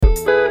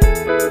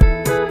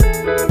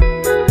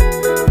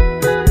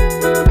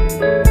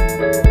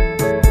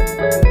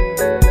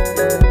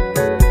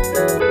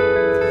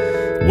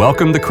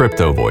Welcome to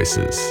Crypto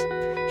Voices.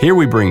 Here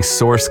we bring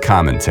source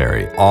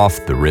commentary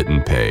off the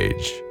written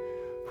page.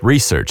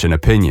 Research and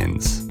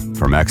opinions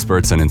from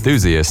experts and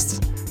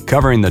enthusiasts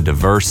covering the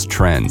diverse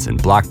trends in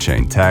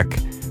blockchain tech,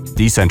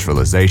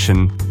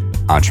 decentralization,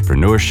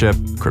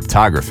 entrepreneurship,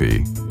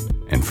 cryptography,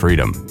 and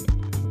freedom.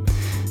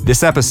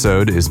 This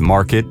episode is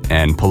market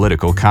and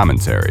political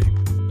commentary,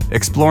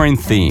 exploring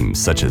themes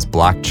such as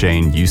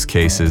blockchain use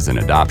cases and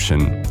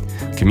adoption,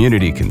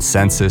 community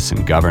consensus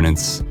and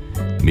governance,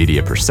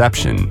 media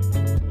perception,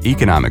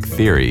 economic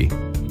theory,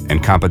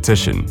 and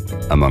competition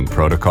among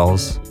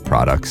protocols,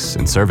 products,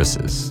 and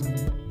services.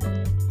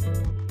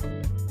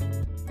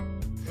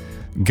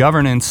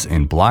 Governance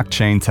in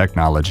Blockchain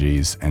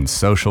Technologies and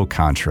Social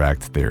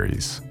Contract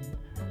Theories.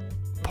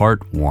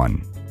 Part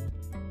 1.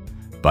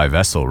 By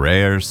Wessel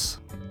Reyers,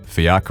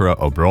 Fiachra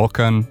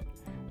O'Brolchan,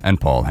 and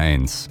Paul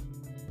Haynes.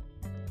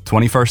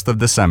 21st of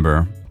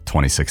December,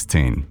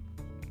 2016.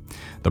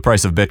 The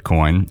price of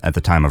Bitcoin at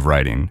the time of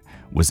writing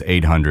was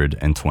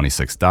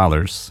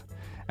 $826,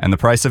 and the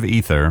price of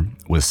Ether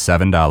was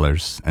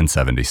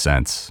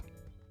 $7.70.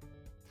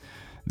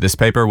 This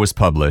paper was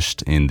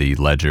published in the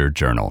Ledger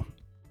Journal.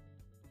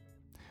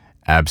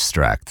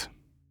 Abstract.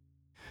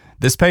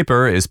 This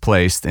paper is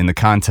placed in the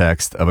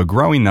context of a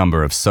growing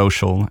number of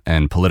social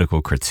and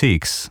political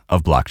critiques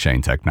of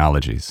blockchain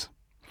technologies.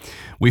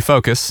 We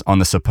focus on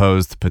the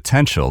supposed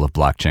potential of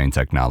blockchain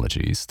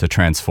technologies to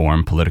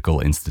transform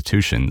political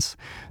institutions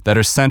that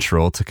are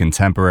central to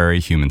contemporary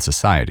human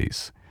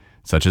societies,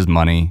 such as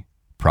money,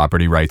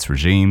 property rights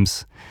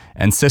regimes,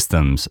 and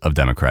systems of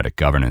democratic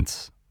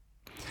governance.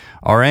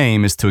 Our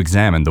aim is to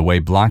examine the way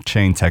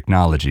blockchain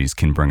technologies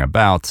can bring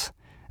about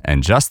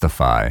and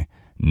justify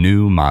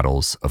new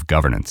models of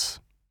governance.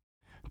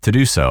 To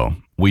do so,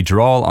 we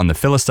draw on the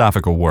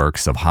philosophical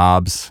works of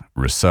Hobbes,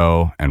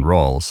 Rousseau, and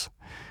Rawls,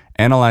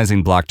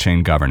 analyzing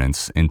blockchain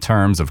governance in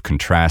terms of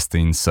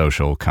contrasting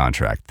social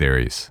contract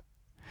theories.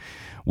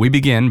 We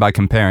begin by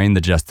comparing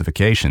the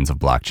justifications of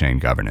blockchain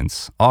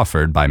governance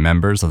offered by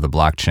members of the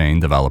blockchain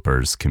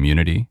developers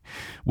community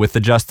with the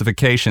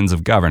justifications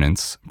of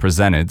governance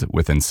presented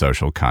within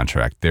social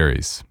contract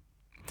theories.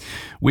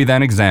 We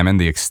then examine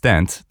the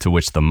extent to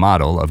which the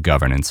model of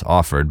governance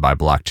offered by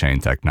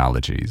blockchain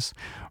technologies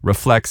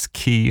reflects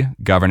key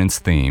governance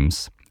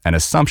themes and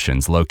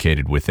assumptions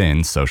located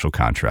within social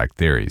contract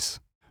theories,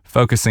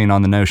 focusing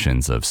on the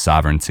notions of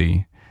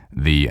sovereignty,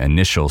 the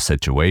initial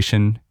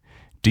situation,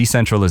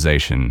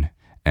 decentralization,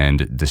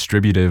 and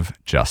distributive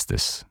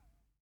justice.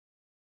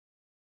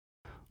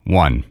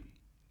 1.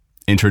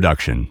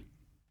 Introduction.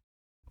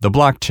 The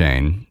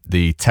blockchain,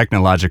 the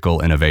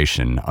technological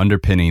innovation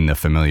underpinning the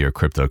familiar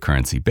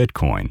cryptocurrency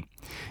Bitcoin,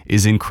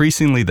 is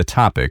increasingly the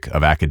topic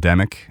of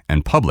academic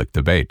and public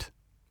debate.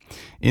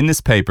 In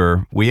this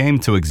paper, we aim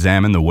to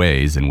examine the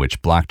ways in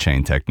which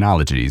blockchain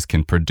technologies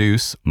can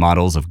produce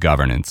models of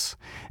governance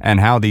and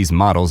how these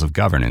models of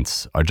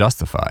governance are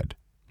justified.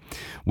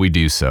 We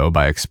do so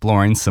by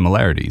exploring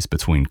similarities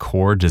between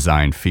core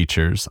design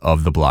features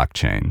of the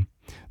blockchain,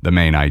 the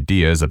main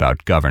ideas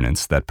about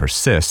governance that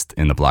persist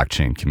in the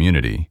blockchain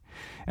community,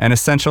 and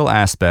essential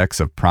aspects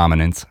of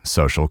prominent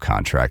social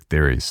contract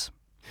theories.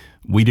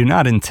 We do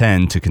not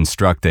intend to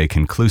construct a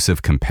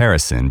conclusive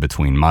comparison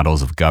between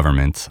models of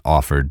government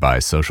offered by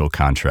social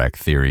contract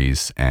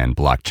theories and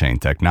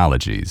blockchain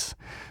technologies,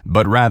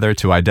 but rather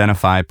to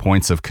identify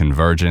points of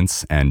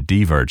convergence and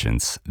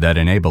divergence that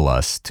enable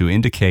us to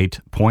indicate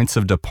points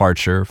of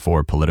departure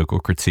for political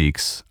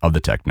critiques of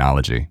the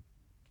technology.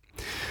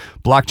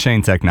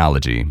 Blockchain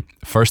technology,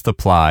 first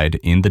applied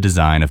in the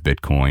design of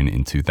Bitcoin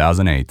in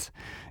 2008,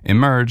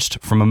 emerged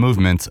from a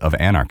movement of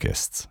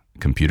anarchists,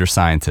 computer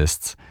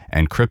scientists,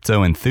 and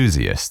crypto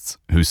enthusiasts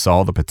who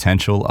saw the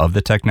potential of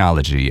the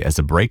technology as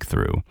a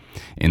breakthrough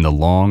in the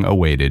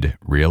long-awaited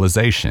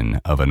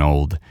realization of an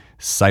old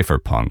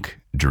cypherpunk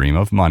dream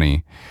of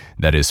money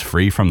that is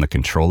free from the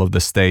control of the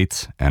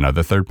state and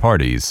other third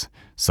parties,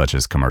 such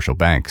as commercial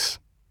banks.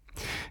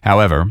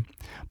 However,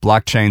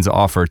 blockchains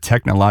offer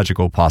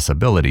technological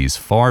possibilities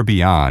far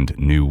beyond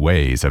new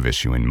ways of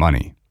issuing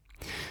money.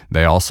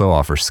 They also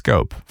offer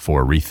scope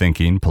for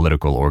rethinking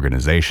political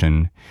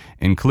organization,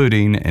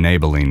 including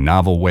enabling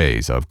novel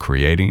ways of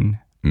creating,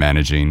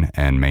 managing,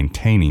 and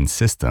maintaining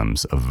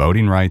systems of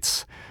voting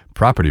rights,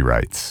 property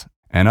rights,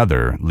 and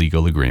other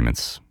legal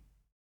agreements.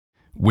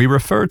 We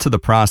refer to the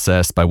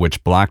process by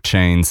which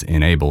blockchains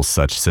enable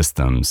such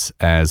systems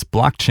as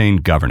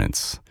blockchain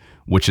governance,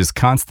 which is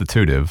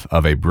constitutive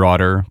of a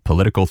broader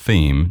political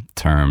theme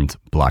termed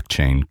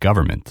blockchain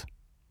government.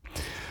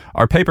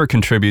 Our paper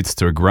contributes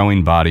to a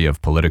growing body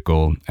of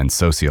political and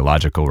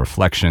sociological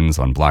reflections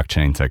on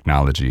blockchain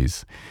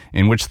technologies,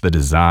 in which the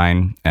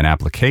design and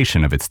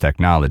application of its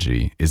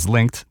technology is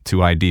linked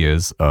to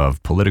ideas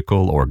of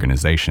political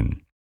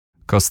organization.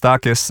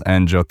 Kostakis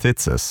and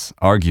Jotitsis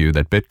argue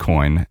that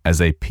Bitcoin,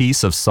 as a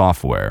piece of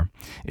software,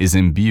 is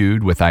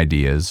imbued with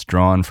ideas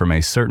drawn from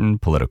a certain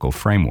political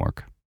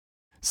framework.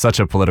 Such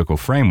a political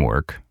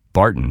framework,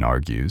 Barton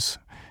argues,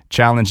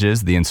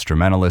 challenges the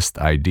instrumentalist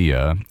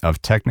idea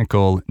of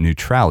technical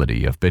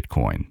neutrality of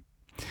Bitcoin,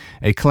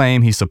 a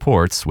claim he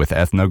supports with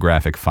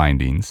ethnographic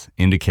findings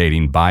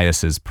indicating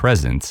biases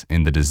present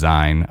in the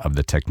design of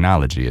the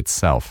technology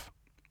itself.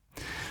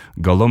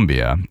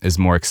 Golumbia is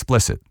more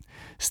explicit,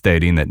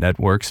 stating that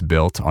networks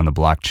built on the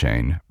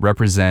blockchain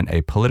represent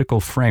a political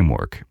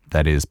framework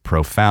that is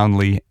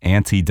profoundly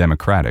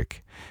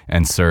anti-democratic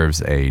and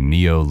serves a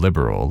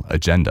neoliberal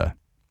agenda.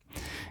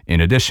 In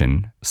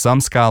addition,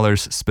 some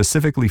scholars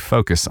specifically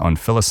focus on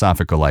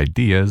philosophical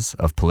ideas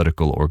of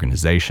political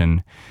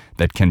organization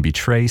that can be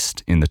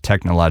traced in the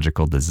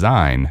technological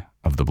design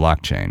of the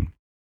blockchain.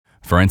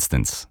 For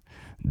instance,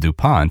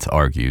 DuPont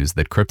argues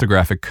that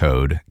cryptographic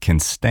code can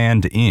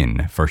stand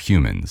in for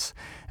humans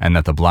and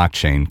that the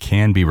blockchain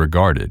can be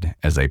regarded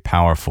as a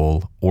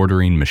powerful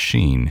ordering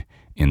machine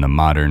in the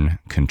modern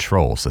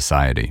control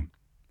society.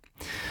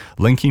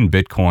 Linking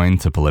Bitcoin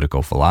to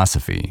political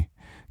philosophy,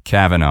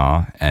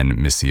 Kavanaugh and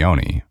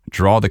Missioni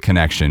draw the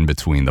connection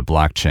between the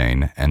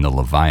blockchain and the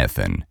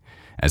Leviathan,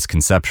 as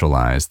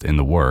conceptualized in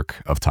the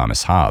work of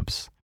Thomas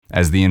Hobbes,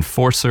 as the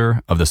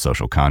enforcer of the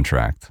social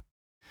contract.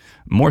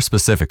 More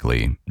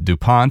specifically,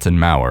 DuPont and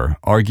Maurer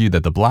argue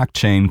that the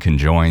blockchain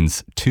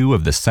conjoins two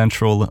of the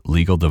central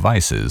legal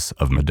devices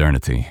of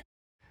modernity,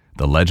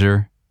 the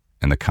ledger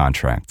and the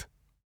contract.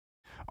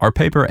 Our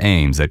paper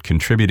aims at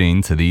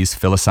contributing to these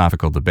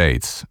philosophical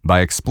debates by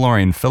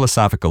exploring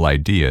philosophical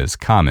ideas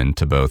common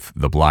to both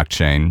the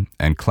blockchain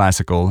and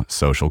classical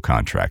social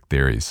contract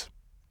theories.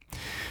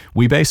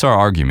 We base our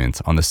argument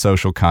on the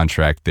social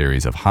contract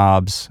theories of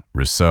Hobbes,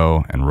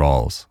 Rousseau, and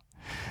Rawls,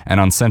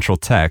 and on central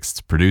texts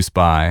produced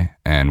by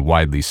and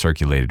widely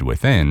circulated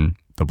within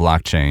the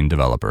blockchain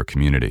developer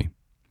community.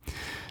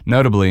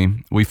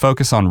 Notably, we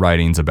focus on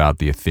writings about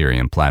the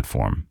Ethereum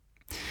platform.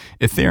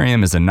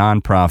 Ethereum is a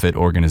nonprofit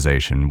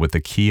organization with the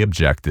key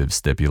objectives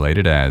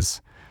stipulated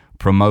as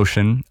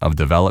promotion of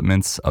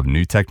developments of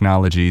new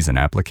technologies and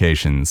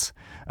applications,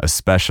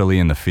 especially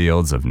in the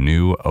fields of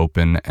new,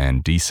 open,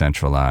 and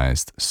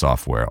decentralized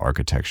software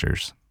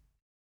architectures.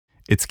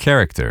 Its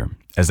character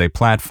as a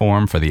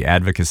platform for the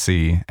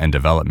advocacy and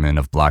development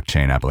of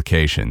blockchain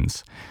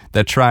applications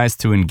that tries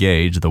to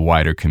engage the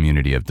wider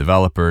community of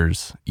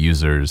developers,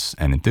 users,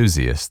 and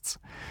enthusiasts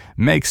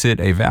makes it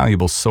a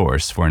valuable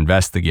source for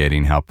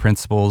investigating how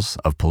principles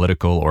of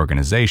political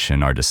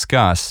organization are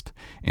discussed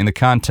in the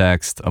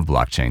context of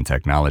blockchain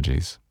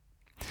technologies.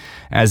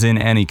 As in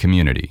any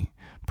community,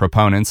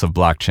 proponents of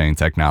blockchain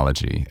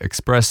technology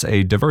express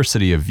a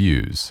diversity of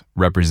views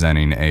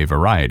representing a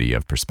variety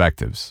of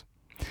perspectives.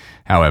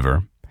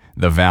 However,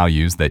 the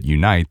values that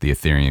unite the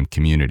Ethereum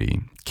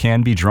community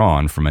can be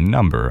drawn from a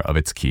number of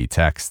its key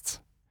texts.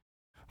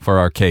 For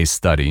our case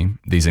study,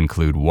 these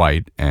include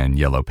white and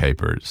yellow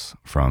papers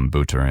from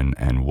Buterin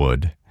and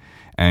Wood,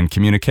 and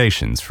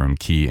communications from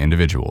key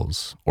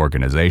individuals,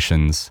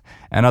 organizations,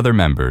 and other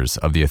members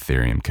of the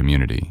Ethereum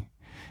community,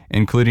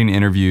 including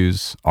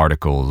interviews,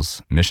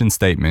 articles, mission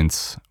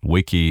statements,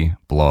 wiki,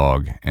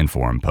 blog, and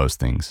forum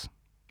postings.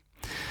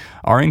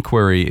 Our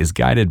inquiry is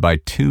guided by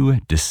two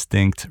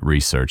distinct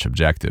research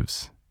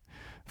objectives.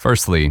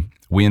 Firstly,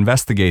 we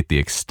investigate the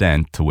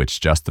extent to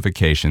which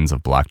justifications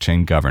of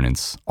blockchain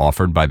governance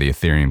offered by the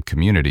Ethereum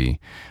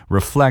community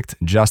reflect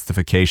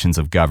justifications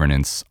of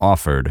governance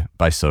offered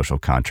by social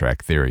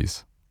contract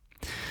theories.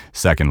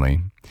 Secondly,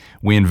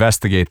 we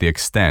investigate the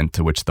extent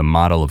to which the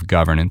model of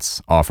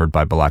governance offered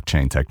by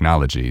blockchain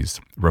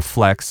technologies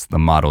reflects the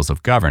models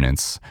of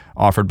governance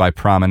offered by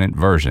prominent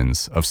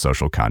versions of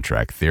social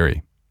contract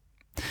theory.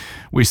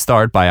 We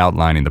start by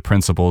outlining the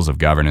principles of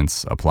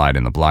governance applied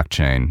in the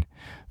blockchain,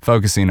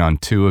 focusing on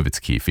two of its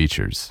key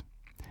features: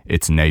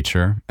 its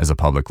nature as a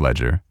public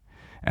ledger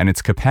and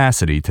its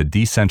capacity to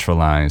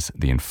decentralize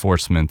the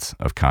enforcement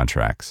of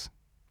contracts.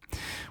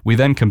 We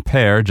then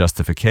compare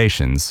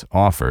justifications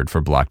offered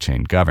for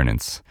blockchain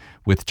governance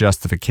with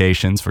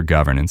justifications for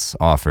governance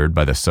offered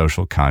by the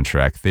social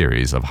contract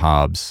theories of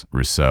Hobbes,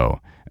 Rousseau,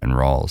 and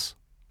Rawls.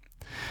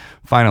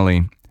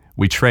 Finally,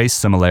 we trace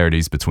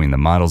similarities between the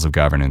models of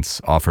governance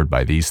offered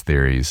by these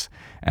theories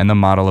and the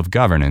model of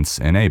governance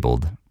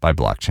enabled by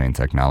blockchain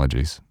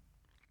technologies.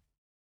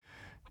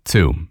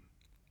 2.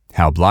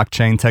 How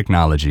blockchain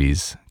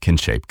technologies can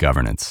shape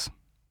governance.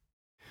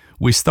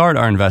 We start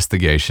our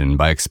investigation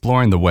by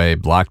exploring the way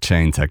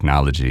blockchain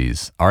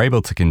technologies are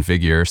able to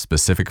configure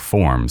specific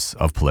forms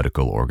of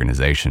political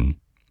organization.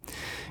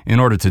 In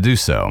order to do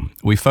so,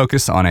 we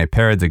focus on a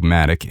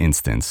paradigmatic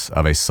instance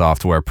of a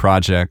software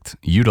project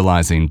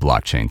utilizing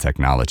blockchain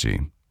technology,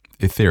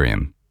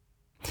 Ethereum.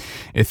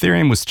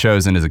 Ethereum was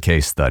chosen as a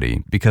case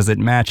study because it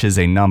matches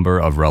a number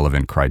of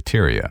relevant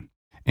criteria,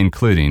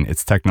 including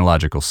its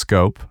technological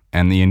scope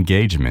and the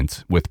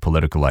engagement with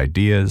political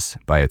ideas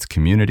by its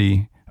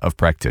community of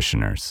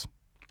practitioners.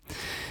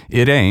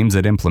 It aims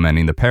at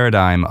implementing the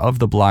paradigm of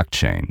the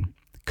blockchain,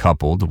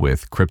 coupled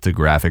with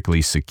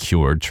cryptographically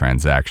secured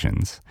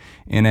transactions,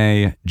 in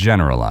a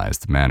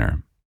generalized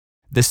manner.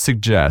 This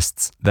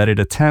suggests that it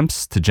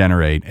attempts to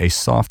generate a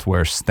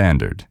software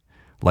standard,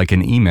 like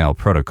an email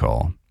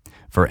protocol,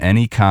 for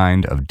any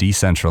kind of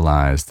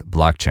decentralized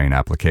blockchain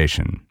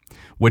application,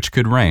 which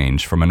could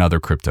range from another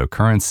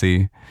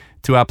cryptocurrency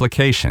to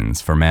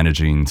applications for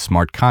managing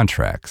smart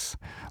contracts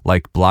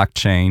like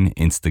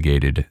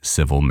blockchain-instigated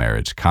civil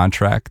marriage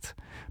contract,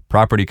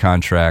 property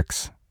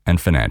contracts, and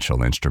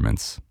financial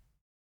instruments.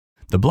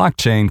 The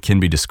blockchain can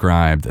be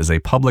described as a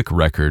public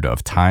record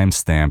of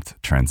time-stamped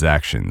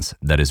transactions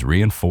that is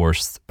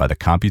reinforced by the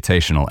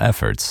computational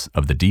efforts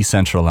of the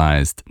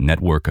decentralized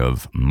network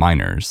of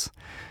miners,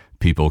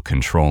 people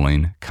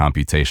controlling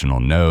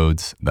computational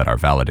nodes that are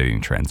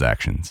validating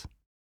transactions.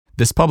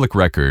 This public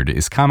record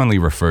is commonly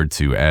referred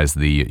to as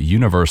the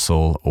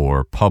universal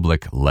or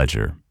public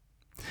ledger.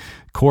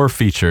 Core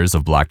features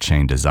of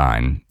blockchain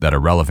design that are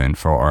relevant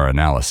for our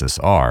analysis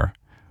are: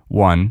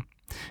 1.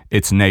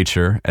 Its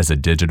nature as a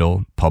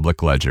digital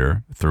public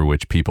ledger through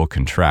which people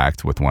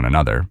contract with one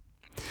another,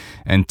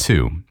 and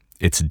 2.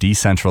 Its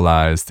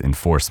decentralized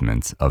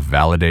enforcement of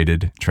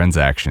validated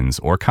transactions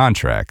or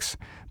contracts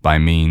by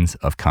means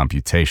of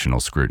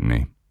computational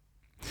scrutiny.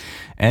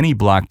 Any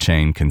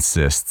blockchain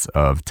consists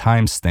of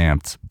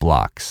time-stamped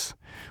blocks,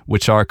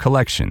 which are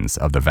collections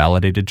of the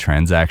validated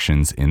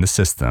transactions in the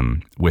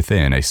system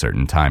within a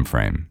certain time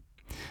frame,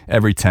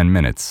 every 10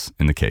 minutes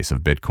in the case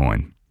of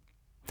Bitcoin.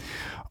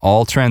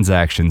 All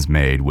transactions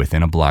made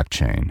within a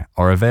blockchain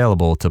are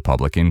available to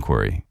public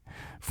inquiry,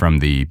 from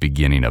the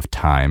beginning of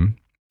time,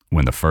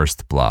 when the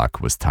first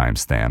block was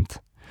time-stamped,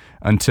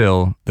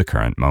 until the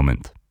current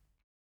moment.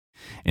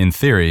 In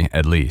theory,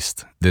 at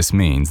least, this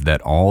means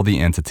that all the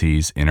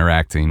entities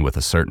interacting with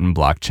a certain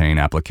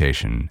blockchain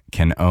application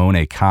can own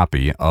a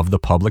copy of the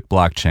public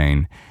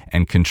blockchain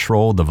and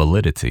control the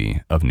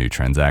validity of new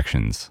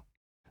transactions.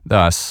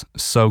 Thus,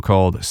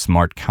 so-called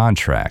smart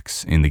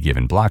contracts in the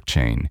given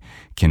blockchain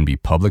can be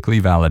publicly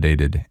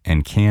validated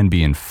and can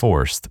be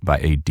enforced by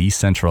a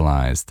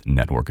decentralized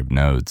network of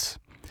nodes,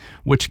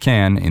 which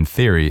can, in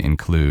theory,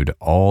 include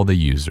all the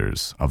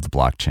users of the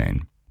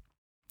blockchain.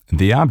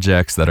 The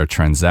objects that are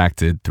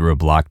transacted through a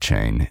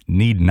blockchain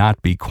need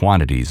not be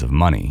quantities of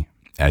money,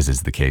 as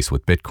is the case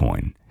with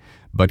Bitcoin,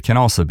 but can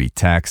also be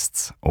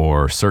texts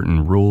or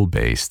certain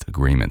rule-based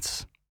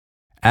agreements.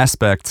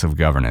 Aspects of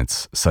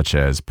governance, such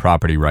as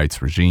property rights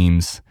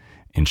regimes,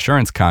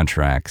 insurance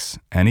contracts,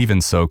 and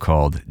even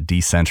so-called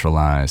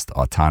decentralized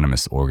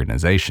autonomous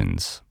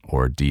organizations,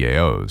 or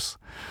DAOs,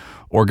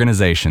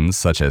 organizations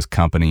such as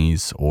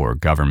companies or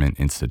government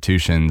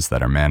institutions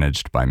that are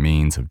managed by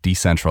means of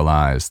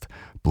decentralized,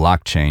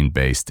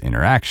 blockchain-based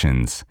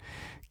interactions,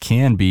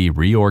 can be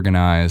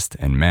reorganized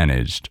and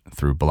managed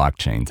through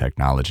blockchain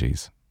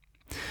technologies.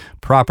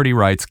 Property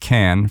rights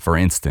can, for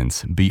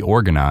instance, be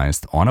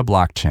organized on a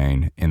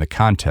blockchain in the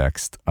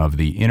context of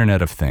the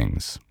Internet of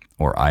Things,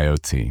 or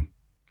IoT.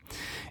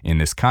 In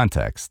this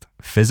context,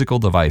 physical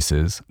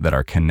devices that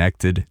are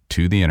connected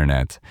to the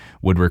Internet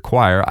would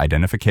require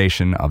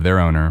identification of their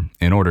owner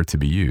in order to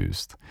be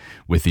used,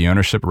 with the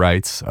ownership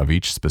rights of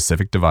each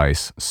specific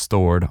device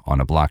stored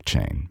on a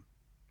blockchain.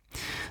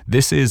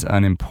 This is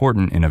an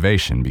important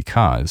innovation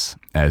because,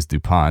 as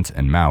DuPont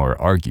and Maurer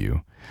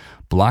argue,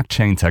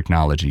 blockchain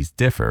technologies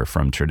differ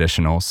from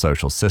traditional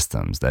social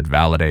systems that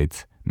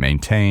validate,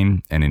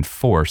 maintain, and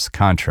enforce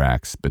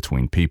contracts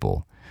between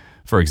people,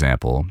 for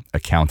example,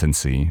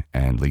 accountancy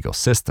and legal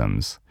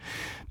systems,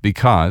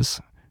 because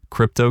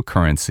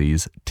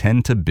cryptocurrencies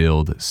tend to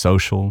build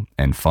social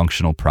and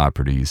functional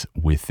properties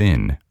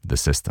within the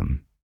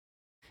system.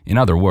 In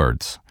other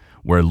words,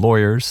 where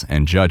lawyers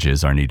and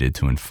judges are needed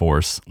to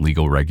enforce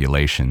legal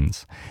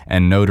regulations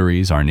and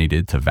notaries are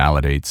needed to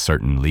validate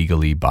certain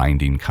legally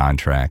binding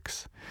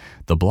contracts,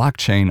 the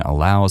blockchain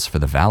allows for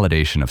the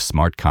validation of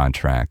smart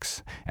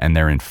contracts and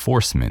their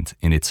enforcement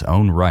in its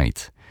own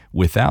right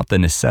without the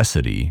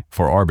necessity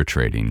for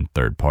arbitrating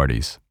third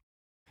parties.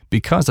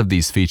 Because of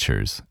these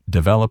features,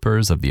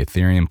 developers of the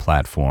Ethereum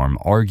platform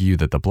argue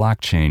that the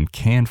blockchain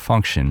can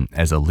function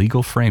as a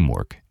legal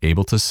framework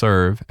able to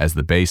serve as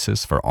the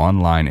basis for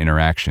online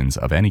interactions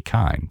of any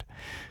kind,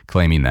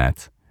 claiming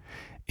that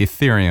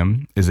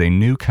Ethereum is a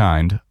new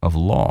kind of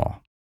law.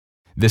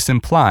 This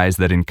implies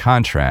that in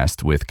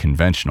contrast with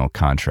conventional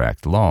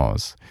contract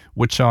laws,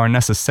 which are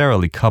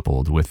necessarily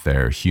coupled with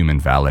their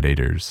human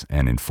validators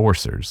and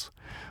enforcers,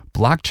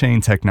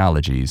 blockchain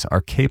technologies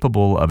are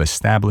capable of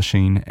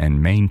establishing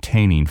and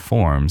maintaining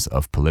forms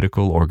of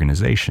political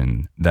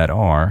organization that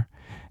are,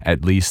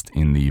 at least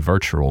in the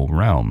virtual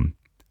realm,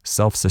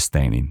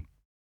 self-sustaining.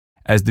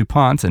 As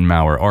DuPont and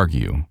Maurer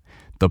argue,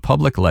 the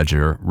public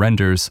ledger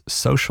renders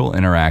social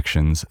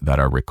interactions that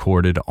are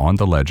recorded on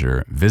the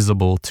ledger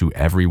visible to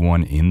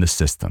everyone in the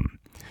system,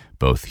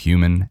 both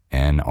human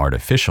and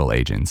artificial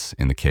agents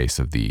in the case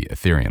of the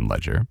Ethereum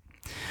ledger,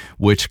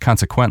 which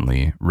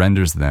consequently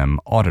renders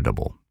them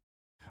auditable.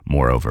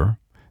 Moreover,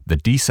 the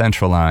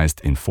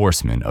decentralized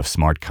enforcement of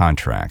smart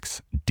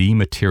contracts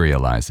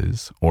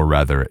dematerializes, or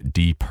rather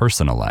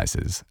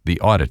depersonalizes, the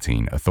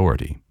auditing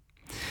authority.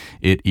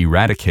 It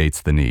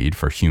eradicates the need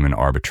for human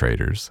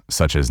arbitrators,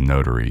 such as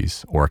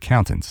notaries or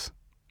accountants.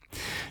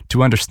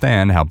 To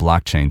understand how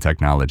blockchain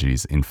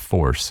technologies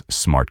enforce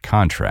smart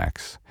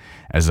contracts,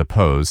 as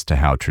opposed to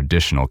how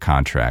traditional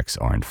contracts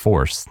are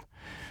enforced,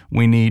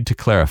 we need to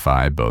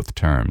clarify both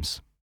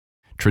terms.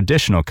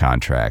 Traditional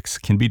contracts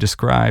can be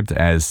described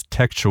as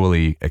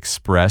textually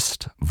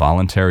expressed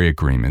voluntary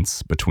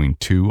agreements between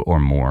two or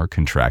more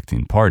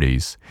contracting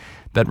parties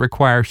that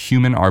require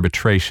human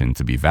arbitration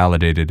to be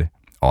validated,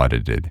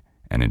 audited,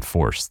 and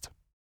enforced.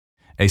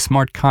 A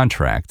smart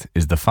contract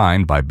is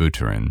defined by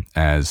Buterin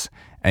as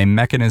a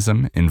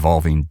mechanism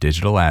involving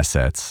digital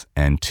assets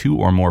and two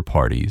or more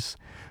parties,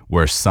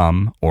 where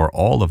some or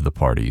all of the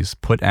parties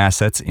put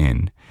assets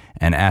in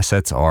and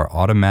assets are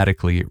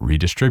automatically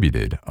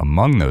redistributed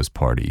among those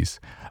parties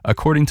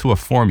according to a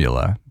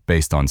formula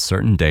based on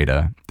certain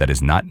data that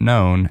is not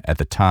known at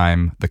the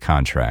time the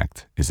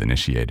contract is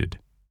initiated.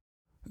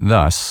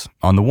 Thus,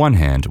 on the one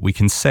hand, we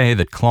can say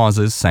that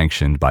clauses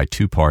sanctioned by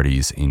two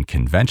parties in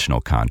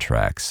conventional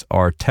contracts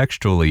are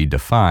textually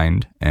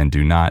defined and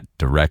do not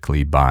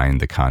directly bind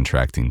the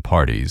contracting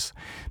parties,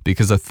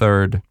 because a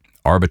third,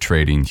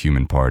 arbitrating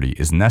human party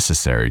is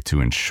necessary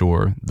to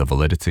ensure the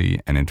validity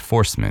and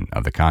enforcement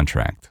of the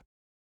contract.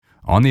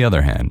 On the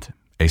other hand,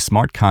 a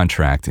smart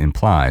contract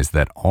implies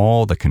that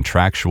all the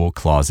contractual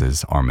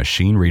clauses are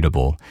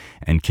machine-readable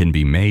and can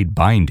be made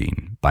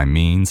binding by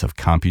means of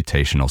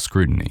computational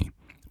scrutiny,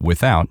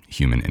 without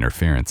human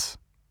interference.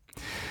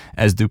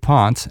 As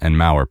DuPont and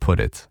Maurer put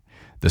it,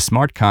 the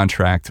smart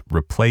contract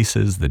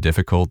replaces the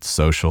difficult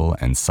social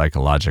and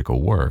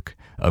psychological work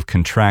of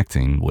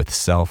contracting with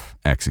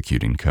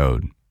self-executing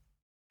code.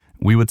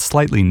 We would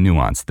slightly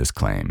nuance this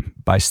claim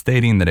by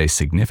stating that a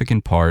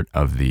significant part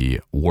of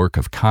the work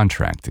of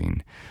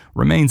contracting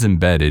remains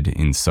embedded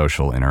in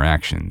social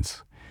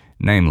interactions,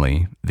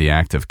 namely the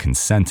act of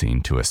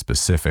consenting to a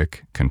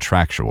specific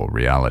contractual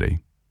reality.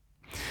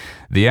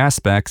 The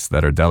aspects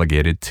that are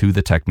delegated to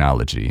the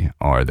technology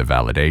are the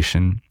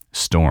validation,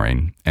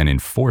 storing, and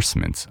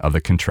enforcement of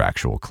the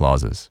contractual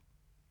clauses.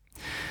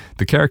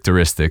 The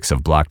characteristics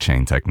of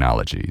blockchain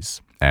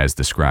technologies, as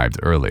described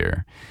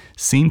earlier,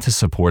 seem to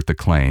support the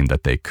claim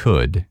that they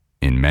could,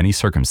 in many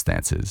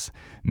circumstances,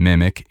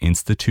 mimic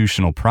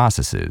institutional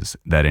processes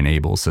that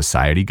enable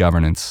society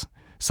governance,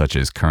 such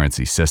as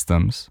currency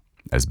systems,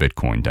 as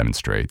Bitcoin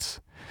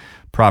demonstrates,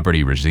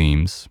 property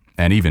regimes,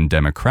 and even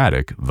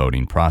democratic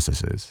voting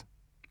processes.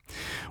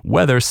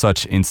 Whether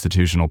such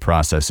institutional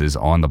processes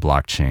on the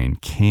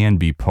blockchain can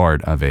be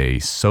part of a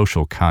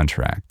social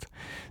contract,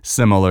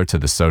 similar to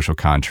the social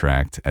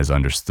contract as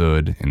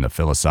understood in the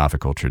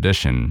philosophical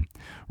tradition,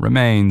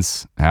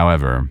 remains,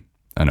 however,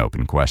 an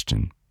open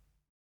question.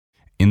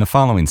 In the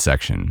following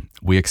section,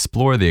 we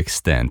explore the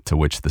extent to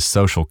which the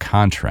social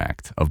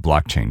contract of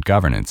blockchain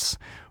governance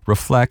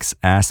reflects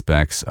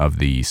aspects of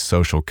the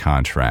social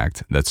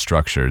contract that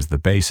structures the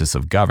basis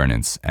of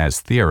governance as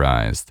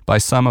theorized by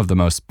some of the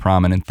most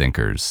prominent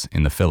thinkers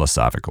in the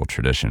philosophical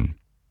tradition.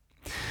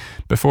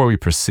 Before we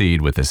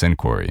proceed with this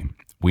inquiry,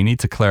 we need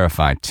to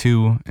clarify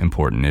two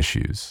important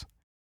issues.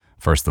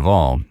 First of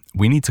all,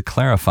 we need to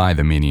clarify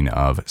the meaning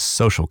of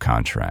social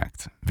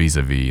contract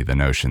vis-a-vis the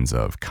notions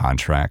of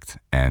contract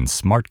and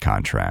smart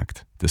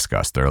contract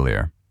discussed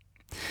earlier.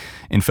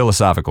 In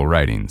philosophical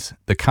writings,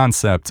 the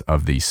concept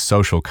of the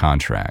social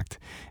contract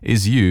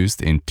is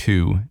used in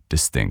two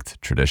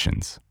distinct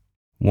traditions.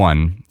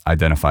 One,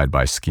 identified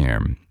by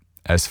Skyrm,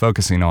 as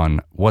focusing on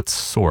what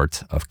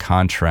sort of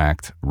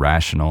contract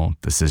rational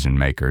decision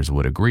makers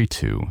would agree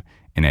to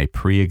in a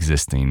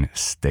pre-existing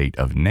state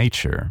of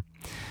nature,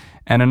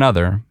 and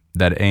another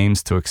that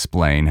aims to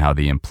explain how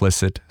the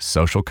implicit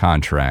social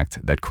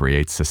contract that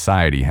creates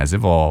society has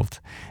evolved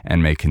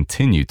and may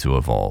continue to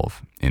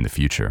evolve in the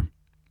future.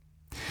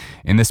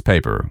 In this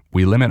paper,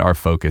 we limit our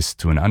focus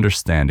to an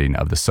understanding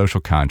of the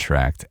social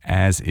contract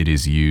as it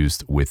is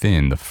used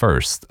within the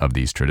first of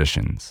these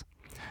traditions,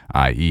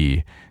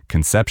 i.e.,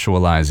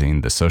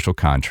 conceptualizing the social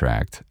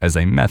contract as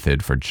a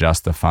method for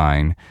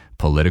justifying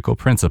political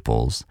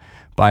principles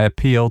by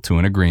appeal to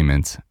an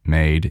agreement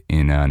made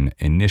in an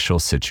initial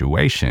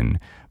situation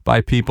by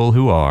people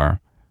who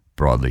are,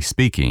 broadly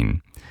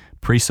speaking,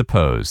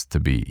 presupposed to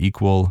be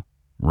equal,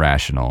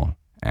 rational,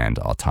 and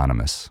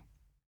autonomous.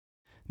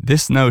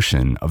 This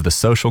notion of the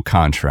social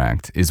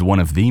contract is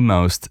one of the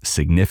most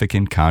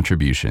significant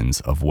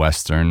contributions of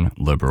Western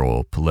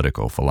liberal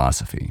political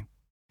philosophy.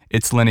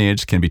 Its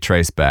lineage can be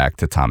traced back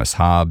to Thomas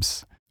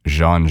Hobbes,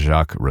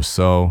 Jean-Jacques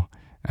Rousseau,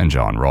 and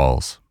John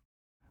Rawls.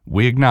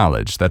 We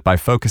acknowledge that by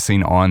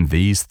focusing on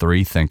these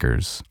three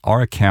thinkers,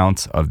 our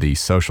account of the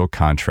social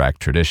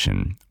contract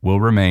tradition will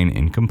remain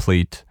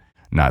incomplete,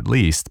 not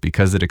least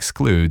because it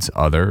excludes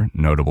other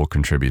notable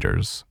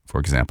contributors, for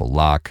example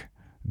Locke,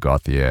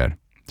 Gauthier,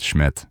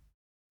 Schmitt.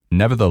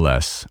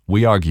 Nevertheless,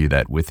 we argue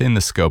that within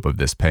the scope of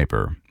this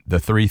paper, the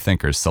three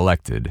thinkers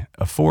selected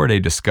afford a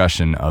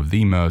discussion of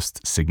the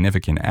most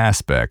significant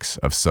aspects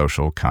of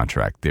social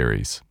contract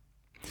theories.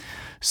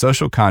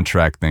 Social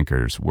contract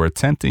thinkers were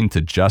attempting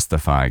to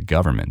justify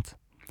government,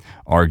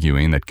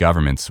 arguing that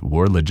governments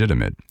were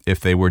legitimate if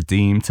they were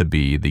deemed to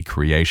be the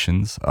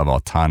creations of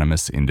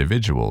autonomous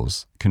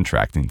individuals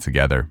contracting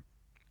together.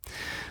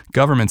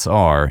 Governments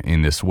are,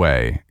 in this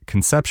way,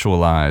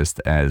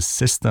 conceptualized as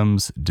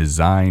systems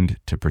designed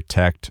to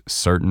protect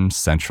certain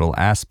central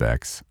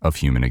aspects of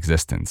human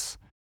existence.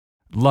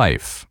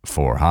 Life,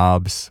 for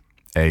Hobbes,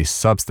 a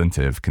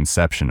substantive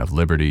conception of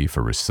liberty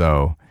for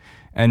Rousseau,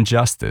 and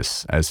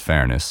justice as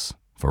fairness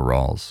for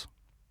Rawls.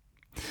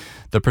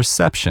 The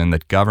perception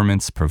that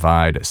governments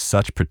provide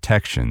such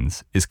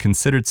protections is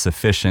considered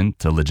sufficient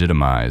to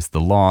legitimize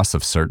the loss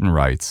of certain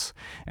rights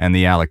and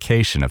the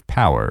allocation of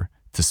power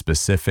to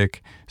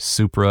specific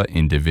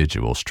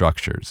supra-individual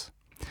structures,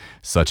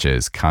 such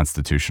as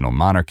constitutional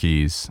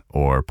monarchies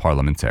or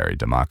parliamentary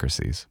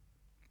democracies.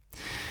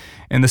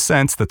 In the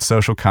sense that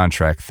social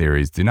contract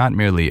theories do not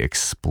merely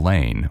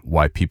explain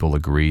why people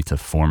agree to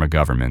form a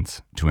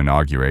government to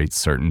inaugurate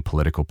certain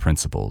political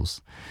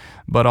principles,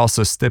 but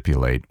also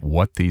stipulate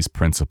what these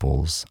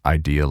principles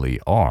ideally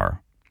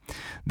are.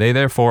 They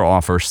therefore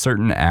offer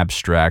certain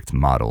abstract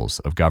models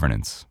of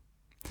governance.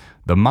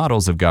 The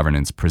models of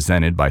governance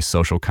presented by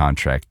social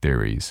contract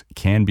theories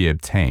can be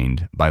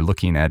obtained by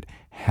looking at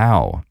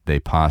how they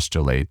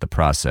postulate the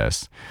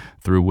process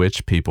through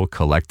which people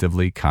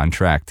collectively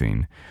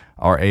contracting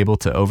are able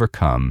to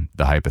overcome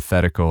the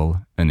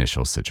hypothetical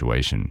initial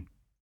situation.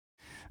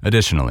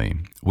 Additionally,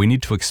 we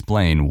need to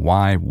explain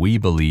why we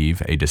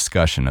believe a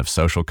discussion of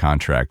social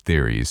contract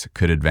theories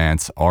could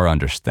advance our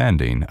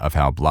understanding of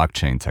how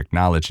blockchain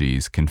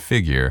technologies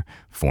configure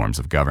forms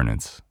of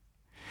governance.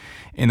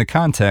 In the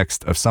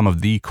context of some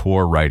of the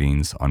core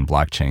writings on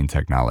blockchain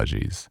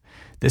technologies,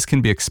 this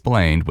can be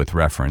explained with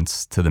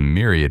reference to the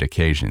myriad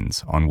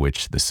occasions on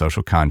which the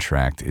social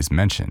contract is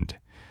mentioned.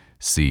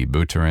 See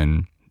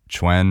Buterin,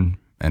 Chuen,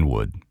 and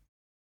Wood.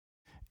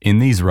 In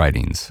these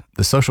writings,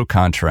 the social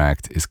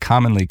contract is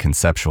commonly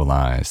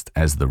conceptualized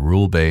as the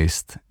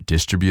rule-based,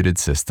 distributed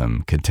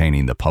system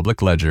containing the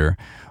public ledger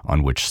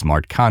on which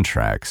smart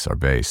contracts are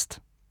based.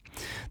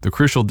 The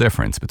crucial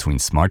difference between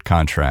smart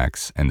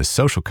contracts and the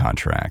social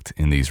contract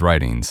in these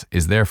writings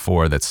is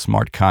therefore that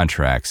smart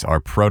contracts are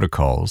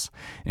protocols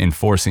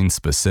enforcing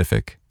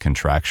specific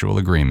contractual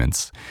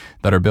agreements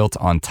that are built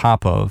on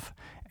top of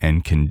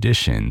and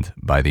conditioned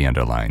by the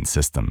underlying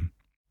system,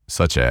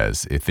 such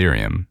as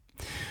Ethereum,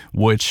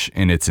 which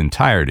in its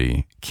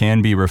entirety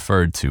can be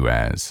referred to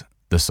as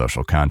the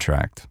social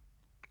contract.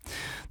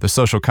 The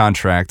social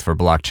contract for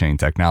blockchain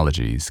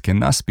technologies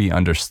can thus be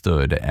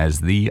understood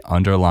as the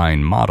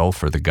underlying model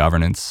for the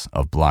governance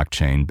of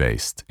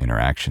blockchain-based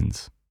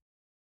interactions.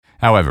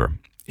 However,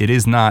 it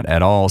is not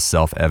at all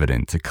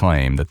self-evident to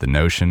claim that the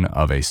notion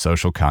of a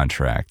social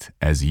contract,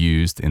 as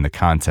used in the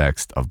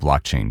context of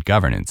blockchain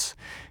governance,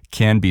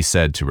 can be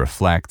said to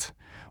reflect,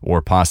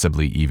 or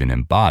possibly even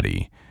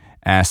embody,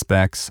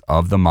 aspects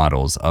of the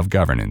models of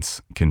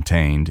governance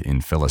contained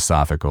in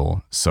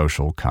philosophical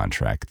social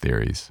contract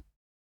theories.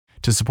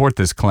 To support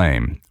this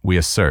claim, we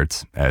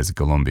assert, as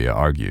Golumbia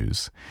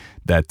argues,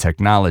 that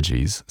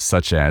technologies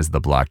such as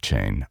the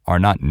blockchain are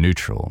not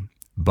neutral,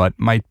 but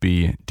might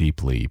be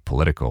deeply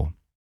political.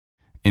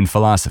 In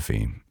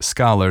philosophy,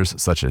 scholars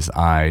such as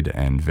Ide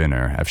and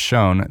Wiener have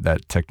shown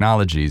that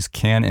technologies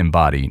can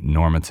embody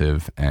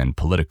normative and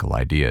political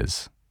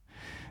ideas.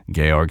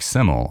 Georg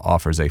Simmel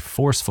offers a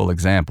forceful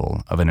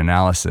example of an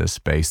analysis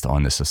based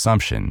on this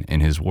assumption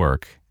in his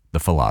work, The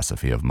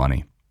Philosophy of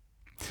Money.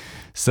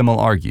 Simmel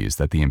argues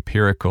that the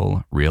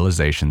empirical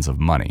realizations of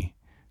money,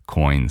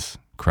 coins,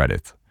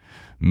 credit,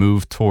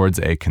 move towards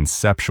a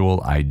conceptual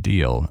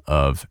ideal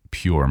of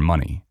pure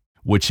money,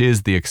 which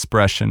is the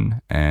expression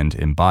and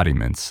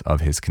embodiment of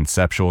his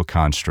conceptual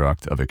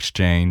construct of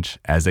exchange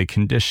as a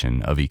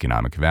condition of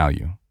economic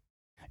value.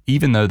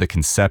 Even though the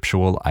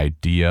conceptual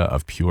idea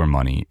of pure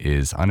money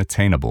is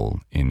unattainable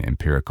in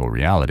empirical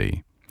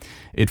reality,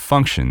 it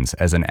functions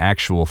as an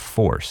actual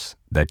force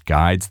that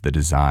guides the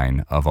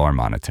design of our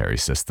monetary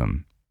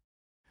system.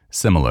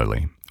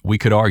 Similarly, we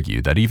could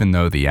argue that even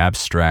though the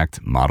abstract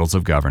models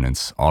of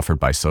governance offered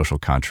by social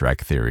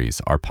contract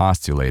theories are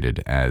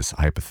postulated as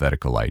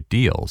hypothetical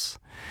ideals,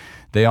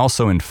 they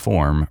also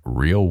inform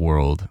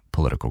real-world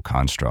political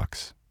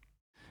constructs.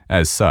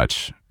 As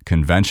such,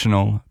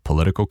 conventional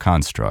political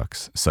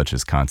constructs, such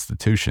as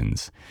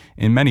constitutions,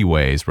 in many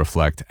ways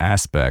reflect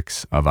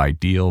aspects of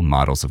ideal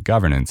models of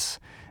governance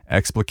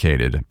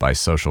explicated by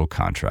social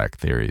contract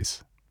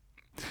theories.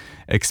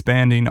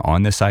 Expanding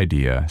on this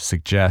idea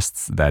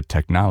suggests that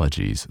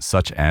technologies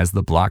such as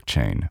the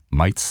blockchain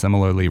might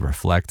similarly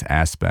reflect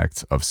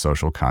aspects of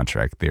social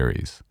contract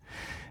theories,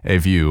 a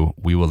view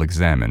we will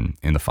examine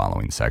in the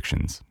following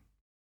sections.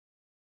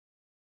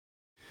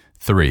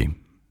 3.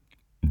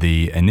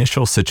 The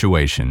initial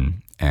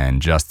situation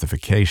and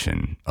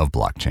justification of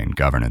blockchain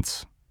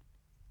governance.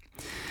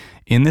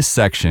 In this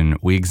section,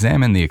 we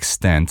examine the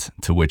extent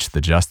to which the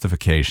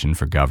justification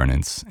for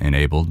governance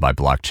enabled by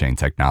blockchain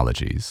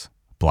technologies,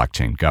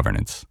 blockchain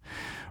governance,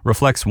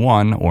 reflects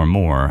one or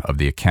more of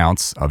the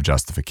accounts of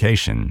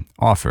justification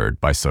offered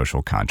by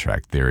social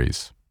contract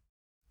theories.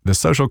 The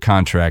social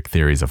contract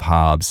theories of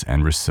Hobbes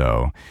and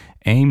Rousseau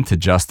aim to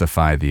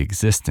justify the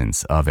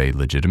existence of a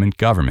legitimate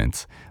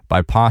government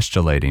by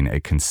postulating a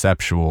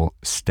conceptual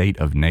state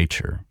of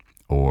nature,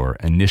 or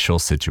initial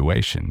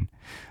situation,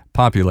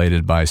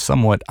 populated by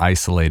somewhat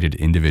isolated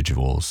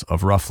individuals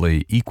of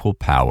roughly equal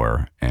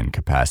power and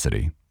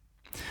capacity.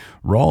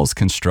 Rawls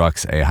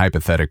constructs a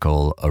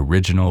hypothetical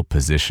original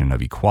position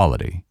of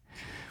equality,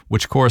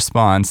 which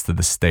corresponds to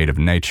the state of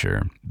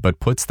nature, but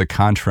puts the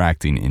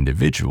contracting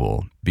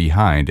individual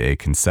behind a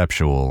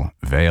conceptual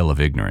veil of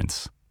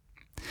ignorance.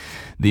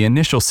 The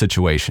initial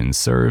situation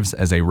serves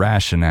as a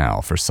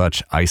rationale for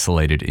such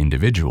isolated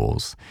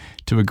individuals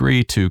to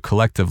agree to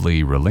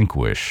collectively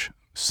relinquish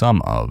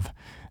some of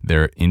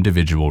their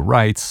individual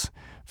rights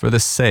for the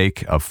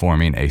sake of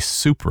forming a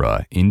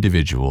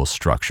supra-individual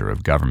structure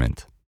of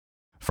government.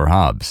 For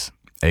Hobbes,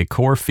 a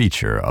core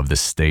feature of the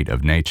state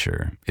of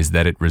nature is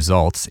that it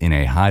results in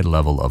a high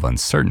level of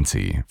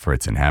uncertainty for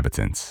its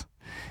inhabitants,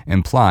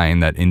 implying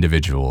that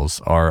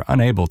individuals are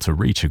unable to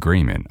reach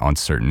agreement on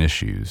certain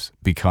issues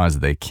because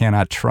they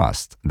cannot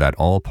trust that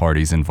all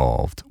parties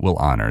involved will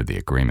honor the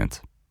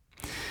agreement.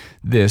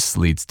 This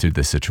leads to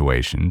the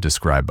situation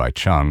described by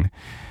Chung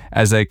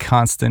as a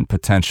constant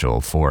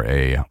potential for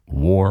a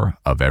war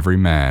of every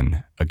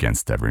man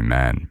against every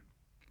man,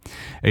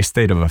 a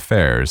state of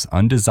affairs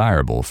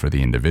undesirable for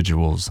the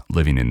individuals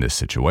living in this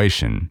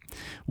situation,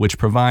 which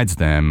provides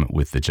them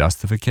with the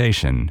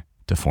justification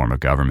to form a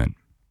government.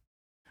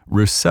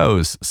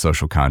 Rousseau's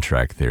social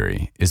contract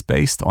theory is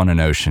based on a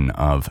notion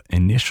of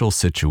initial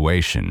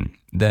situation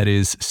that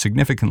is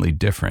significantly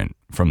different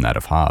from that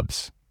of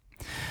Hobbes.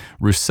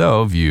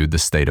 Rousseau viewed the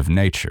state of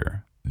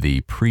nature,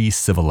 the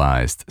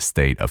pre-civilized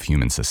state of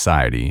human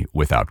society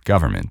without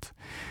government,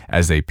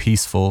 as a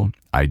peaceful,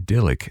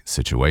 idyllic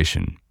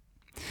situation.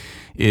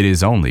 It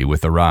is only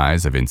with the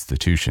rise of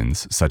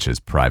institutions such as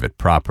private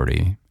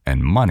property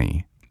and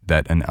money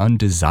that an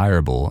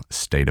undesirable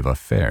state of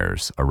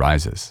affairs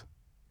arises.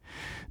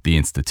 The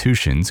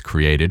institutions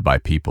created by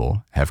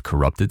people have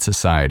corrupted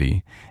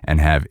society and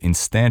have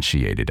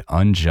instantiated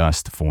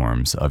unjust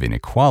forms of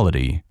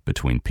inequality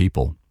between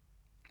people.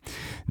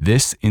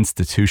 This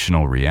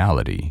institutional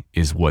reality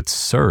is what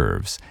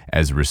serves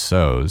as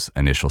Rousseau's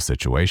initial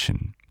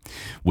situation,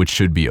 which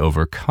should be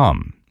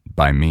overcome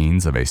by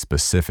means of a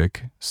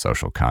specific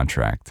social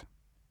contract.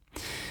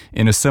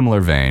 In a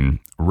similar vein,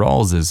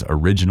 Rawls's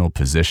original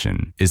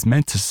position is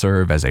meant to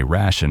serve as a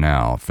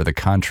rationale for the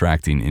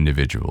contracting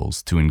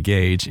individuals to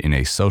engage in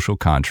a social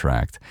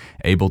contract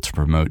able to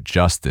promote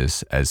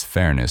justice as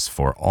fairness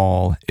for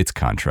all its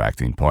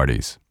contracting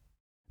parties.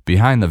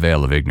 Behind the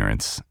veil of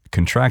ignorance,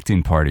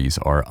 contracting parties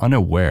are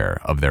unaware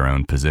of their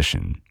own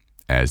position,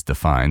 as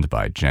defined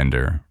by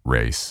gender,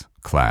 race,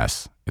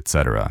 class,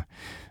 etc.,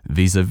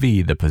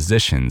 vis-a-vis the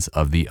positions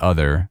of the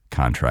other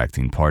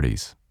contracting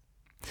parties.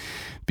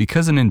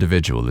 Because an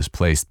individual is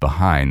placed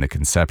behind the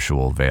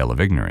conceptual veil of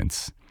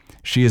ignorance,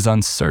 she is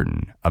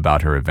uncertain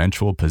about her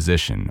eventual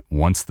position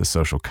once the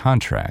social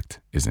contract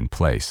is in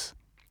place.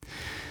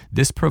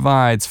 This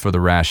provides for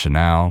the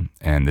rationale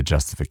and the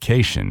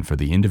justification for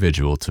the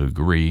individual to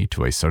agree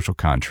to a social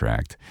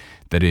contract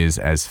that is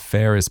as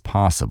fair as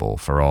possible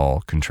for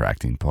all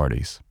contracting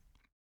parties.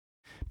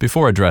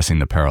 Before addressing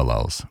the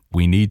parallels,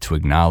 we need to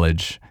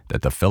acknowledge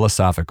that the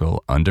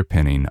philosophical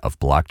underpinning of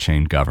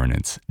blockchain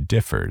governance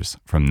differs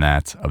from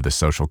that of the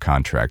social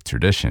contract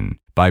tradition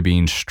by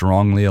being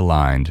strongly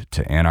aligned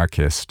to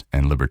anarchist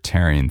and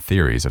libertarian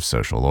theories of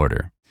social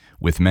order,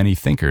 with many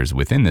thinkers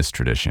within this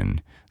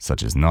tradition,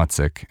 such as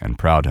Nozick and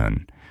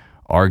Proudhon,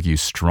 argue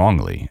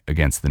strongly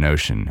against the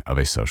notion of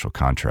a social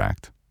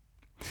contract.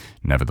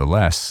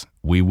 Nevertheless,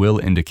 we will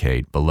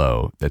indicate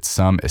below that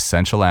some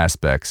essential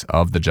aspects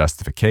of the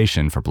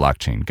justification for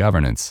blockchain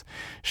governance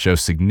show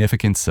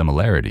significant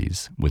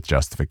similarities with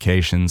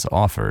justifications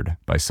offered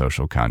by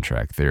social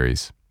contract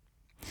theories.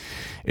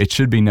 It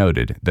should be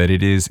noted that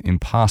it is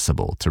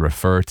impossible to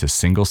refer to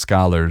single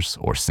scholars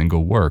or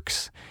single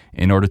works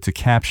in order to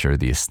capture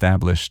the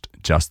established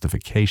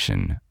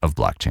justification of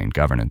blockchain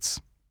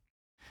governance.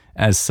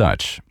 As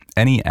such,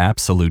 any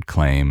absolute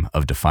claim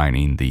of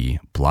defining the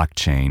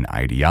blockchain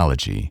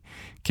ideology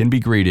can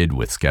be greeted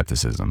with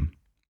skepticism.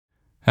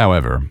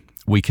 However,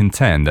 we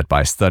contend that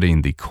by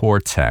studying the core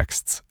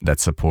texts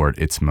that support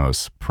its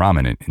most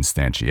prominent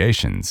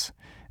instantiations,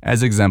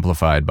 as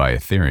exemplified by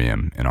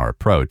Ethereum in our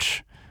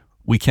approach,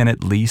 we can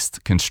at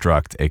least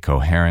construct a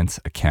coherent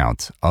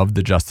account of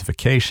the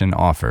justification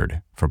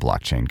offered for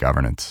blockchain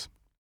governance.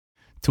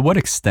 To what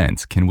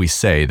extent can we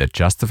say that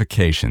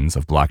justifications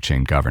of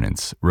blockchain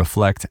governance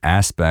reflect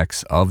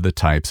aspects of the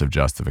types of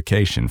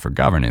justification for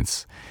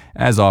governance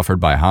as offered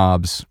by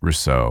Hobbes,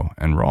 Rousseau,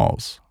 and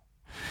Rawls?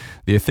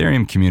 The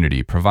Ethereum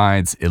community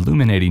provides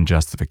illuminating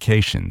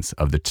justifications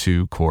of the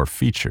two core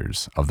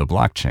features of the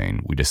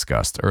blockchain we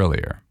discussed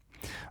earlier,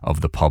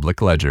 of the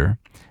public ledger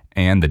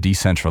and the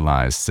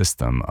decentralized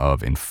system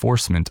of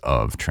enforcement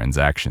of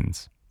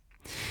transactions.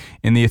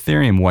 In the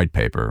Ethereum white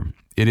paper,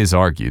 it is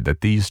argued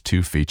that these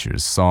two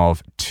features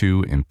solve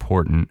two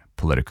important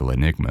political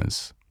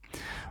enigmas: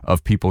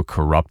 of people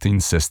corrupting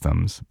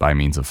systems by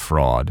means of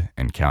fraud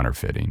and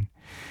counterfeiting,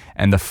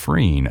 and the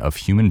freeing of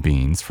human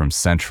beings from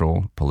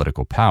central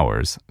political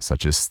powers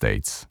such as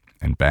states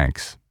and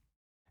banks.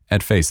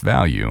 At face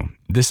value,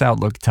 this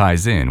outlook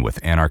ties in with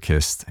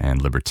anarchist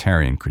and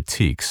libertarian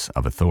critiques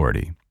of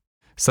authority.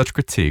 Such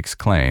critiques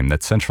claim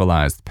that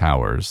centralized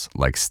powers,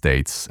 like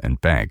states and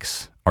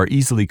banks, are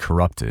easily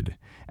corrupted,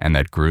 and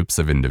that groups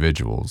of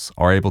individuals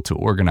are able to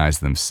organize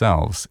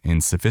themselves in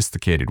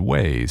sophisticated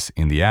ways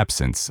in the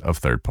absence of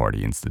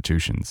third-party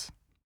institutions.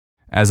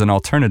 As an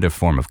alternative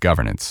form of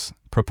governance,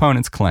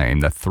 proponents claim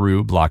that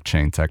through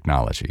blockchain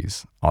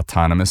technologies,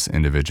 autonomous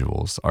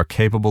individuals are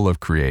capable of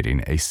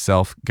creating a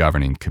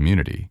self-governing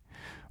community,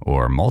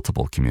 or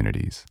multiple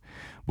communities,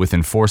 with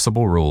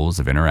enforceable rules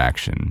of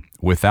interaction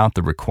without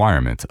the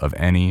requirement of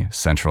any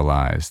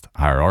centralized,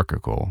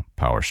 hierarchical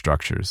power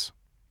structures.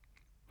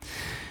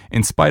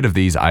 In spite of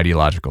these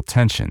ideological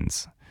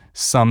tensions,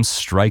 some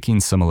striking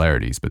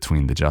similarities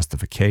between the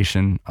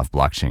justification of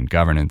blockchain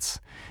governance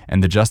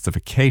and the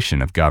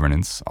justification of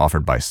governance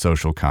offered by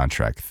social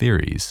contract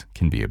theories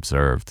can be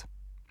observed.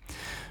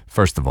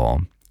 First of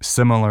all,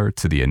 similar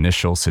to the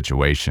initial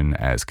situation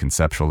as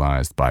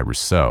conceptualized by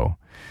Rousseau,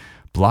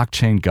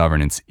 blockchain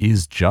governance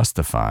is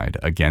justified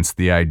against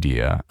the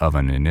idea of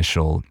an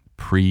initial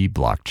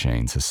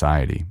pre-blockchain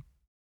society.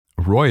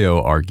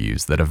 Royo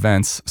argues that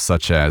events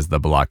such as the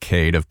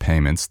blockade of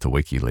payments to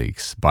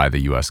WikiLeaks by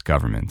the U.S.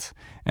 government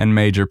and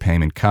major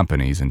payment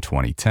companies in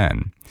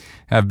 2010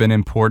 have been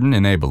important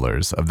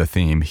enablers of the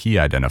theme he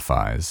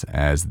identifies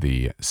as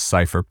the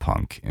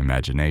cypherpunk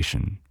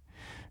imagination,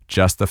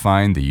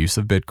 justifying the use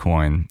of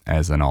Bitcoin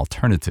as an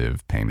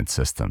alternative payment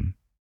system.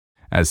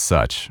 As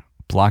such,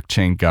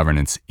 blockchain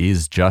governance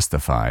is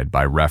justified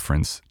by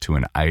reference to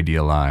an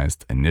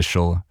idealized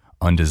initial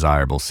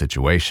undesirable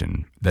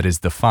situation that is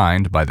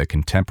defined by the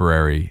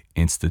contemporary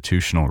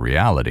institutional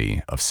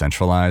reality of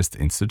centralized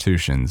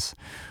institutions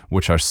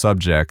which are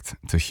subject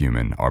to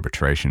human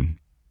arbitration.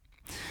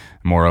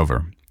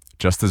 Moreover,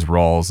 just as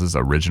Rawls's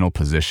original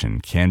position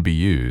can be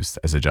used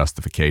as a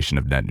justification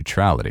of net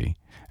neutrality,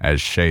 as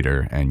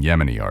Shader and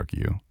Yemeni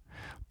argue,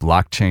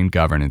 blockchain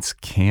governance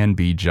can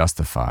be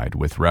justified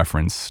with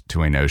reference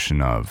to a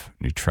notion of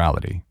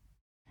neutrality.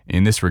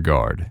 In this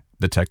regard,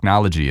 the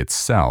technology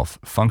itself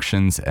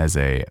functions as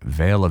a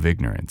veil of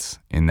ignorance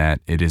in that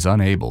it is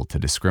unable to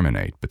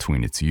discriminate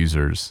between its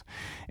users,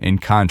 in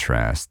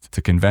contrast to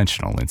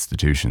conventional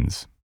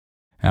institutions.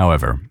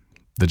 However,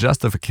 the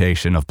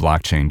justification of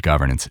blockchain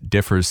governance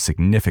differs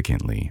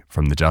significantly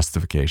from the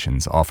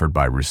justifications offered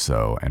by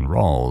Rousseau and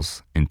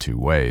Rawls in two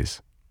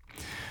ways.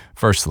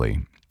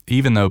 Firstly,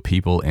 even though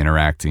people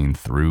interacting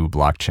through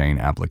blockchain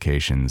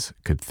applications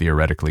could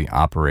theoretically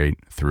operate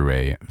through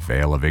a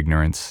veil of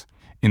ignorance,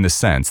 in the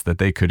sense that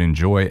they could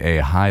enjoy a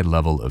high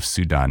level of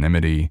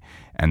pseudonymity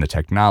and the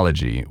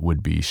technology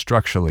would be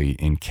structurally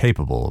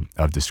incapable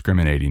of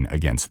discriminating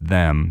against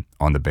them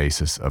on the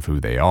basis of who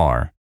they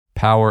are,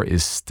 power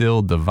is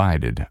still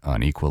divided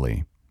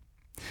unequally.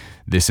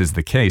 This is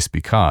the case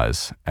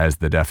because, as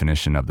the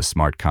definition of the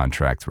smart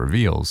contract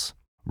reveals,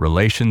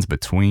 relations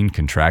between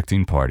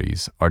contracting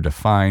parties are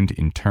defined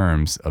in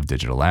terms of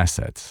digital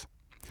assets.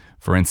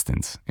 For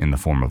instance, in the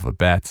form of a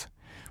bet,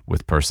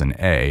 with person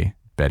A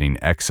betting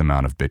X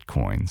amount of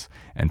Bitcoins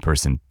and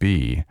person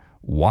B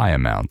Y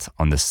amount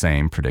on the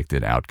same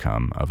predicted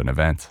outcome of an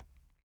event.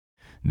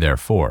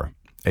 Therefore,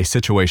 a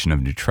situation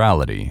of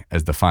neutrality,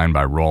 as defined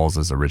by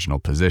Rawls's original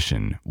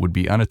position, would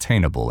be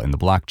unattainable in the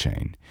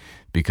blockchain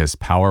because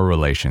power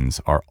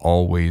relations are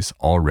always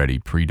already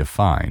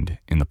predefined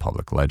in the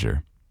public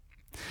ledger.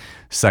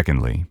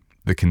 Secondly,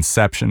 the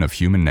conception of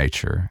human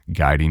nature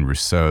guiding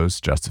Rousseau's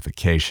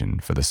justification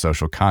for the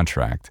social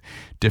contract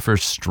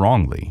differs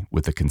strongly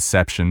with the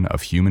conception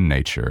of human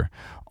nature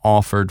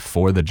offered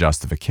for the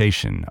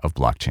justification of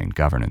blockchain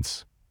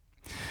governance.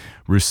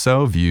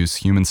 Rousseau views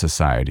human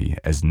society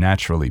as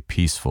naturally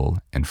peaceful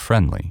and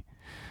friendly,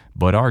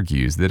 but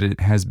argues that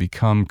it has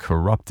become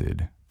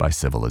corrupted by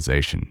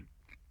civilization.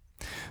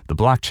 The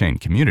blockchain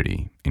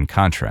community, in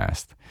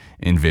contrast,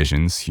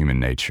 envisions human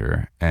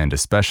nature, and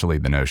especially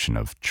the notion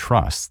of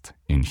trust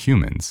in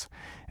humans,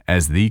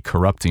 as the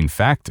corrupting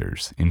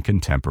factors in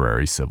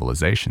contemporary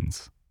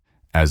civilizations.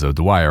 As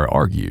O'Dwyer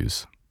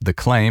argues, the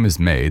claim is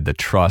made that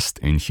trust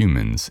in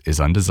humans is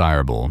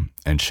undesirable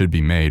and should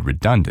be made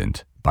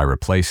redundant by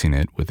replacing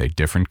it with a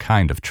different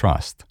kind of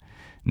trust,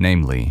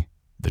 namely,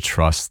 the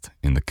trust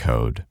in the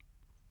code.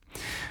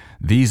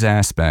 These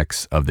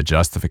aspects of the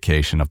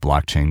justification of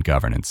blockchain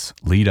governance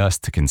lead us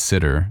to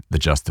consider the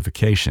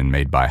justification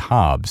made by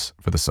Hobbes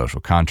for the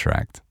social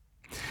contract.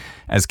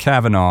 As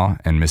Kavanaugh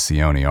and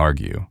Missione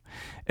argue,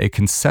 a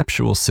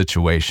conceptual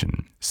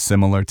situation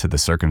similar to the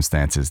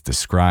circumstances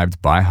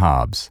described by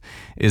Hobbes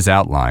is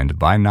outlined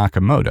by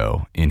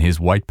Nakamoto in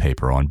his white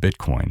paper on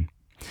Bitcoin,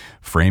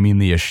 framing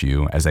the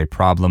issue as a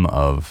problem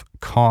of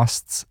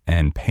costs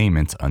and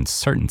payment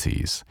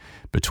uncertainties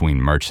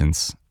between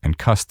merchants and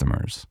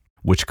customers,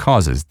 which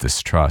causes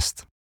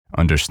distrust,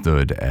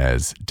 understood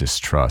as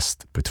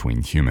distrust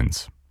between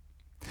humans.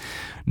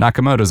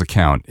 Nakamoto's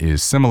account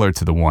is similar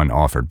to the one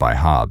offered by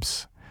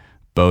Hobbes.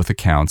 Both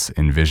accounts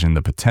envision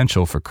the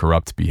potential for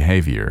corrupt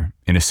behavior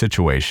in a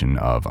situation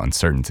of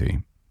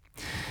uncertainty.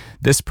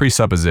 This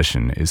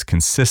presupposition is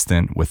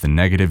consistent with the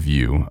negative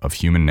view of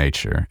human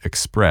nature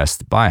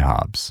expressed by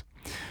Hobbes,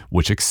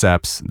 which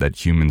accepts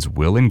that humans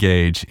will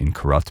engage in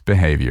corrupt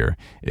behavior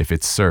if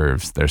it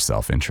serves their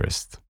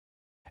self-interest.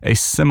 A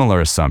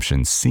similar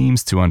assumption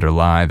seems to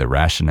underlie the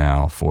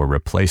rationale for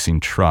replacing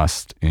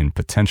trust in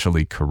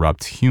potentially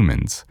corrupt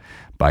humans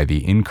by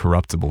the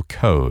incorruptible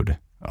code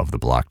of the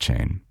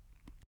blockchain.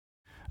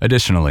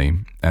 Additionally,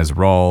 as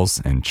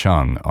Rawls and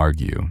Chung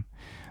argue,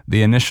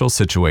 the initial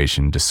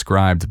situation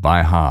described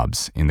by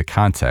Hobbes in the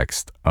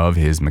context of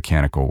his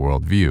mechanical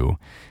worldview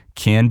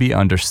can be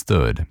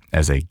understood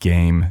as a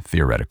game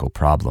theoretical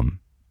problem.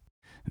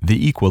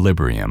 The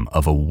equilibrium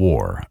of a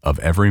war of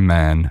every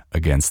man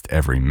against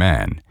every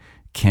man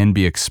can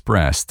be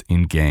expressed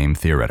in game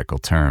theoretical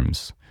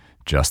terms,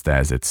 just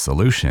as its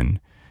solution,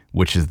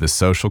 which is the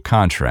social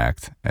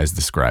contract as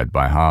described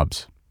by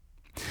Hobbes.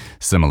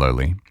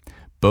 Similarly,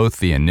 both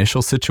the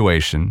initial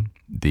situation,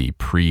 the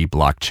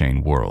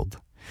pre-blockchain world,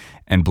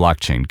 and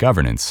blockchain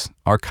governance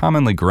are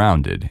commonly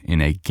grounded in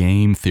a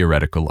game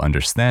theoretical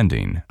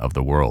understanding of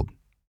the world.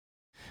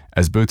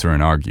 As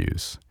Buterin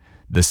argues,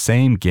 the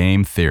same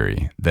game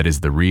theory that is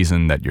the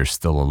reason that you're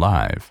still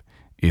alive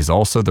is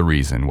also the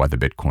reason why the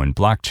Bitcoin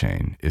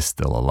blockchain is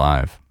still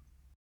alive.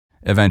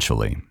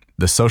 Eventually,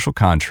 the social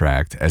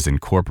contract as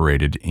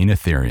incorporated in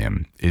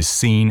Ethereum is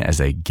seen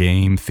as a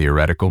game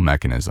theoretical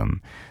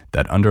mechanism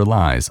that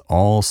underlies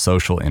all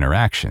social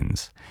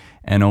interactions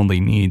and only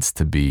needs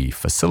to be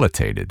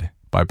facilitated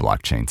by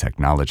blockchain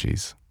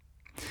technologies.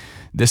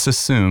 This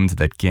assumed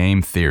that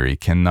game theory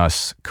can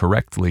thus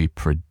correctly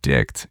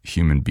predict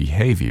human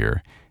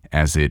behavior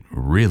as it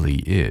really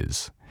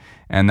is,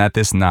 and that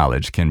this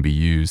knowledge can be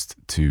used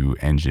to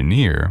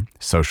engineer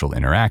social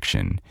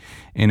interaction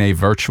in a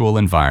virtual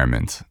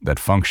environment that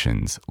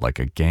functions like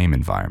a game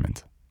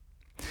environment.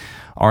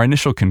 Our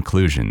initial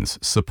conclusions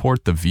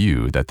support the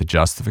view that the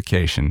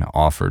justification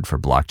offered for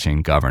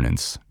blockchain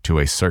governance, to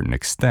a certain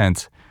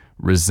extent,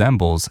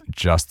 resembles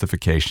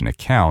justification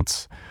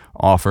accounts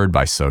offered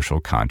by social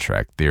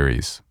contract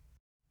theories.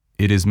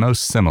 It is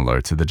most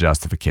similar to the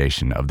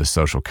justification of the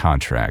social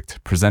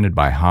contract presented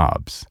by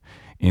Hobbes,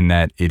 in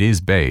that it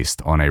is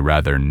based on a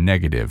rather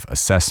negative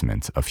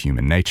assessment of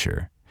human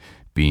nature,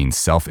 being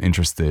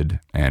self-interested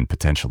and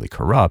potentially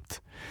corrupt,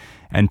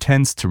 and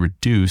tends to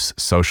reduce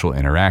social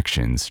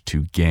interactions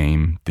to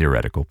game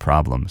theoretical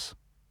problems.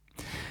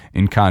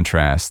 In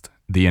contrast,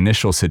 the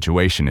initial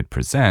situation it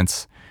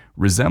presents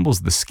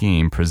resembles the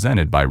scheme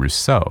presented by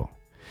Rousseau,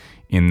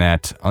 in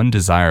that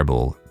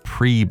undesirable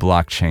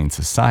pre-blockchain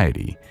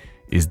society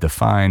is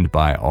defined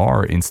by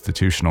our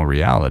institutional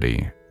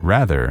reality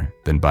rather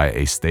than by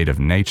a state of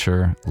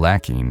nature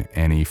lacking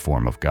any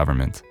form of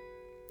government.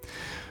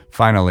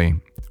 Finally,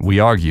 we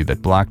argue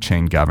that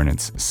blockchain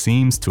governance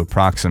seems to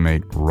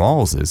approximate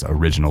Rawls's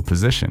original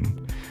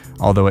position,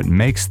 although it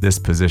makes this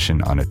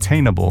position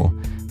unattainable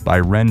by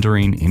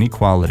rendering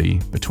inequality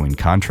between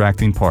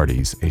contracting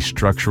parties a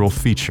structural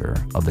feature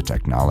of the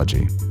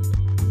technology.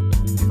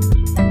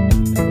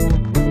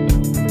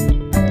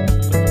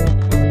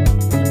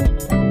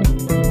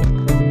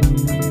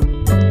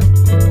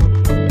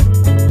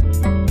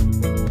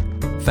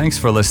 Thanks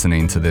for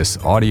listening to this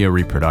audio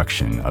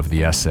reproduction of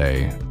the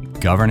essay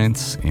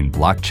Governance in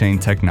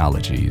Blockchain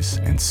Technologies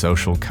and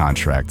Social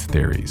Contract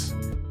Theories,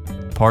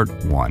 Part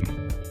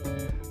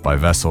 1, by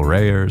Wessel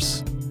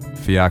Reyers,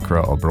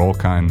 Fiacre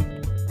Obrolkan,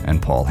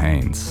 and Paul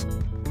Haynes,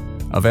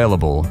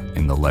 available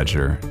in the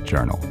Ledger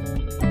Journal.